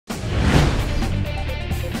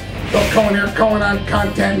Going on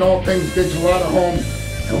content and all things digital out of home,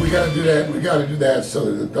 and we got to do that. We got to do that so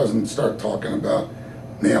that it doesn't start talking about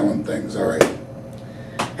nailing things. All right.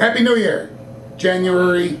 Happy New Year,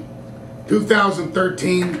 January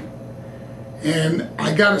 2013, and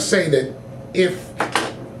I got to say that if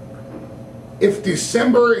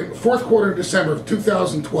December, fourth quarter of December of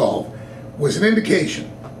 2012 was an indication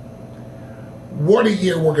what a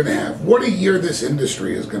year we're going to have, what a year this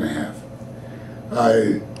industry is going to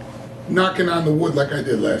have. Knocking on the wood like I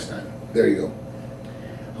did last time. There you go.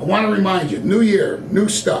 I want to remind you, new year, new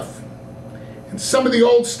stuff. And some of the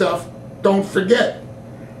old stuff, don't forget.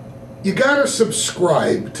 You got to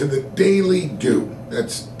subscribe to the Daily DOOH.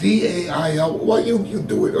 That's D-A-I-L. Well, you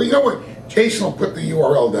do it. Or you know what? Jason will put the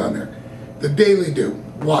URL down there. The Daily DOOH.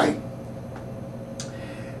 Why?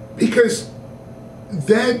 Because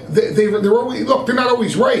they're always, look, they're not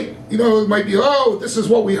always right. You know, it might be, oh, this is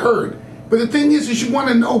what we heard. But the thing is you want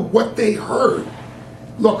to know what they heard.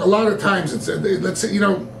 Look, a lot of times it's, let's say, you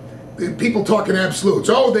know, people talk in absolutes.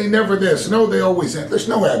 Oh, they never this. No, they always that. There's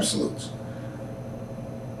no absolutes.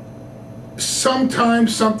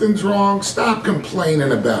 Sometimes something's wrong. Stop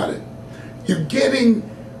complaining about it. You're getting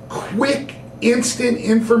quick, instant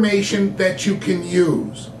information that you can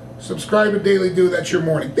use. Subscribe to Daily DOOH. That's your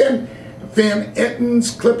morning. Then Van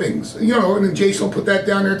Etten's clippings. You know, and then Jason will put that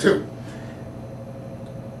down there too.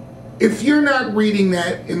 If you're not reading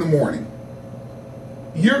that in the morning,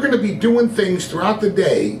 you're going to be doing things throughout the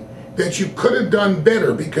day that you could have done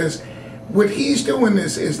better, because what he's doing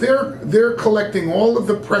is they're collecting all of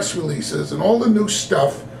the press releases and all the new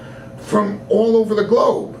stuff from all over the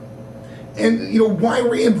globe. And, you know, why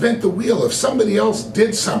reinvent the wheel? If somebody else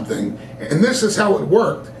did something and this is how it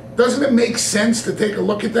worked, doesn't it make sense to take a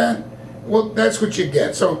look at that? Well, that's what you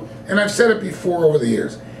get. So, and I've said it before over the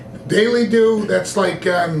years. Daily DOOH, that's like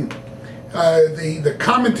the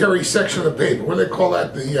commentary section of the paper. What do they call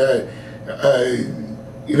that?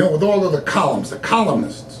 You know, with all of the columns, the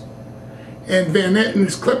columnists. And Van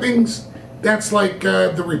Etten's clippings, that's like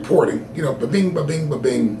the reporting. You know, ba-bing, ba-bing,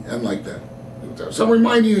 ba-bing, and like that. So I'm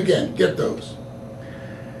reminding you again, get those.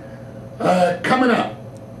 Coming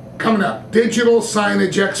up, Digital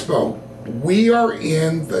Signage Expo. We are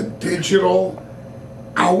in the digital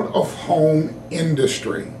out-of-home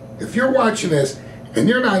industry. If you're watching this and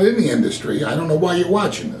you're not in the industry, I don't know why you're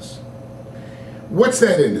watching this. What's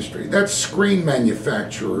that industry? That's screen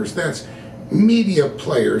manufacturers, that's media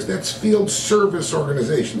players, that's field service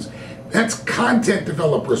organizations, that's content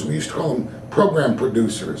developers, we used to call them program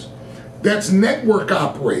producers, that's network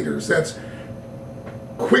operators, that's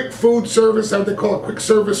quick food service, how they call it, quick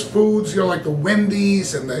service foods, you know, like the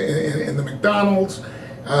Wendy's and the McDonald's.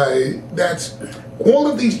 That's all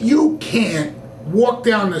of these. You can't walk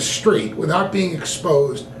down the street without being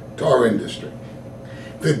exposed to our industry.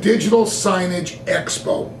 The Digital Signage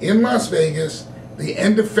Expo in Las Vegas, the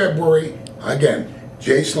end of February. Again,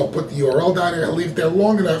 Jason will put the URL down there. I'll leave it there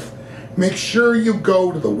long enough. Make sure you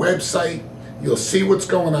go to the website. You'll see what's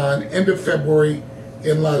going on. End of February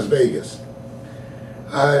in Las Vegas.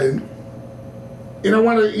 And I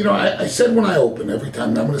want to, you know, I said when I open every time,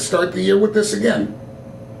 and I'm going to start the year with this again.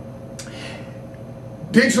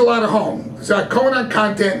 Digital out of home. So going on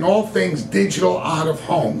content and all things digital out of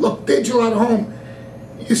home. Look, digital out of home.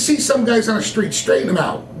 You see some guys on the street, straighten them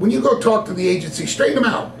out. When you go talk to the agency, straighten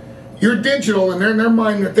them out. You're digital, and they're in their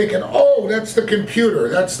mind, they're thinking, oh, that's the computer,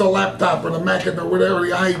 that's the laptop or the Mac or whatever,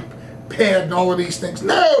 the iPad and all of these things.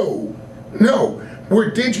 No, no. We're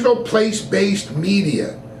digital place-based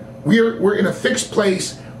media. We're in a fixed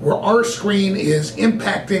place where our screen is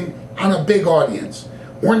impacting on a big audience.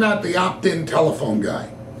 We're not the opt-in telephone guy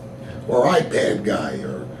or iPad guy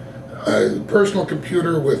or personal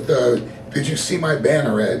computer with did you see my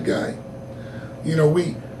banner ad guy. You know,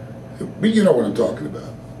 you know what I'm talking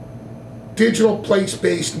about. Digital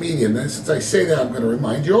place-based media, and since I say that, I'm going to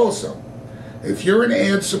remind you also. If you're an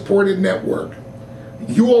ad-supported network,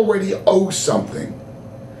 you already owe something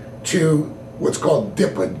to what's called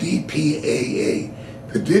DIPA, D-P-A-A,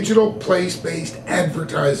 the Digital Place-Based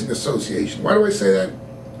Advertising Association. Why do I say that?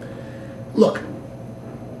 Look,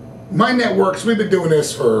 my networks, we've been doing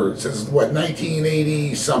this since, what,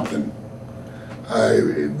 1980-something.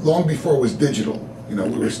 Long before it was digital. You know,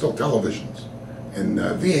 we were still televisions. And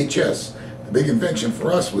VHS, the big invention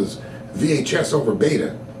for us was VHS over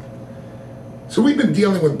beta. So we've been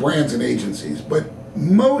dealing with brands and agencies, but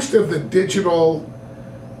most of the digital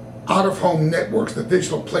out-of-home networks, the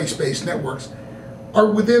digital place-based networks, are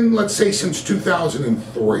within, let's say, since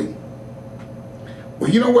 2003. Well,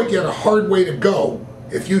 you know what? You had a hard way to go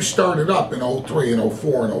if you started up in 03 and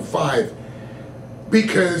 04 and 05,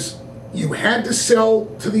 because you had to sell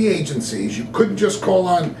to the agencies. You couldn't just call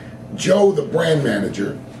on Joe, the brand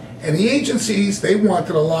manager. And the agencies, they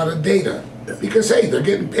wanted a lot of data because, hey, they're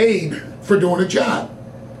getting paid for doing a job.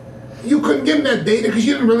 You couldn't give them that data because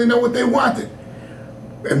you didn't really know what they wanted.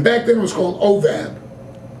 And back then it was called OVAB.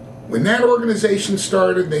 When that organization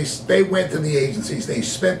started, they went to the agencies. They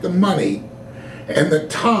spent the money and the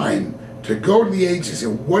time to go to the agency.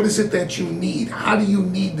 What is it that you need? How do you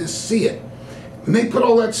need to see it? And they put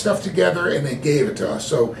all that stuff together and they gave it to us.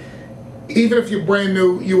 So even if you're brand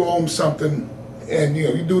new, you owe them something, and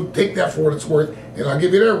you do take that for what it's worth, and I'll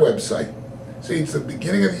give you their website. See, it's the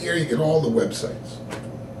beginning of the year, you get all the websites.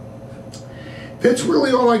 That's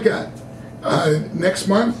really all I got. Next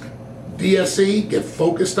month, DSE, get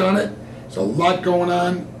focused on it. There's a lot going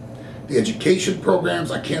on. The education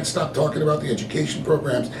programs, I can't stop talking about the education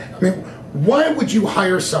programs. I mean, why would you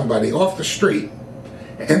hire somebody off the street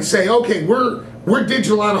and say, okay, we're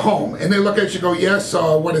digital out of home, and they look at you and go, yes,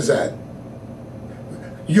 what is that?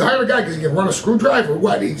 You hire a guy because he can run a screwdriver,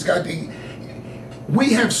 what?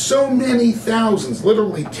 We have so many thousands,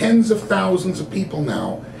 literally tens of thousands of people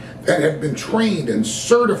now that have been trained and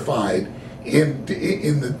certified in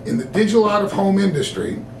the digital out of home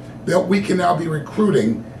industry that we can now be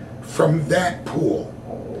recruiting from that pool.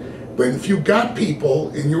 But if you've got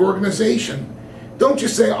people in your organization, don't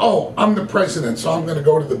just say, oh, I'm the president, so I'm going to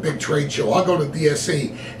go to the big trade show. I'll go to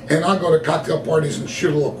DSE, and I'll go to cocktail parties and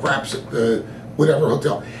shoot a little craps at the whatever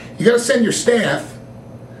hotel. You got to send your staff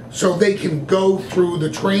so they can go through the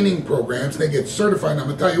training programs. They get certified. And I'm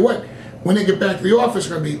going to tell you what, when they get back to the office,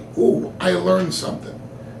 they're going to be, ooh, I learned something.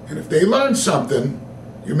 And if they learn something,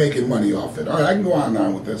 you're making money off it. All right, I can go on and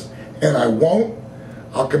on with this, and I won't.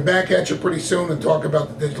 I'll come back at you pretty soon and talk about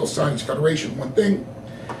the Digital Signage Federation. One thing,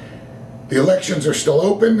 the elections are still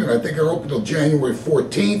open, and I think they're open till January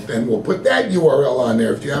 14th, and we'll put that URL on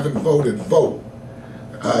there. If you haven't voted, vote.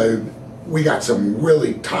 We got some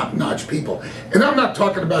really top-notch people. And I'm not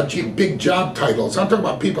talking about big job titles. I'm talking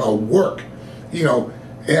about people who work.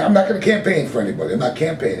 And I'm not going to campaign for anybody. I'm not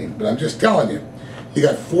campaigning, but I'm just telling you. You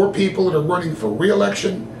got 4 people that are running for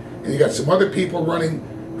re-election, and you got some other people running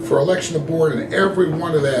for election of board, and every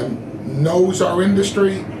one of them knows our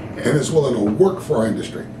industry and is willing to work for our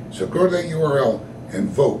industry. So go to that URL and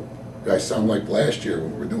vote. You guys sound like last year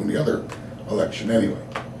when we were doing the other election anyway.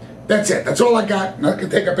 That's it. That's all I got. Not going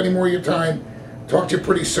to take up any more of your time. Talk to you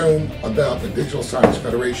pretty soon about the Digital Signage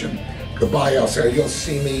Federation. Goodbye. I'll say you'll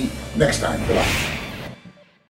see me next time. Goodbye.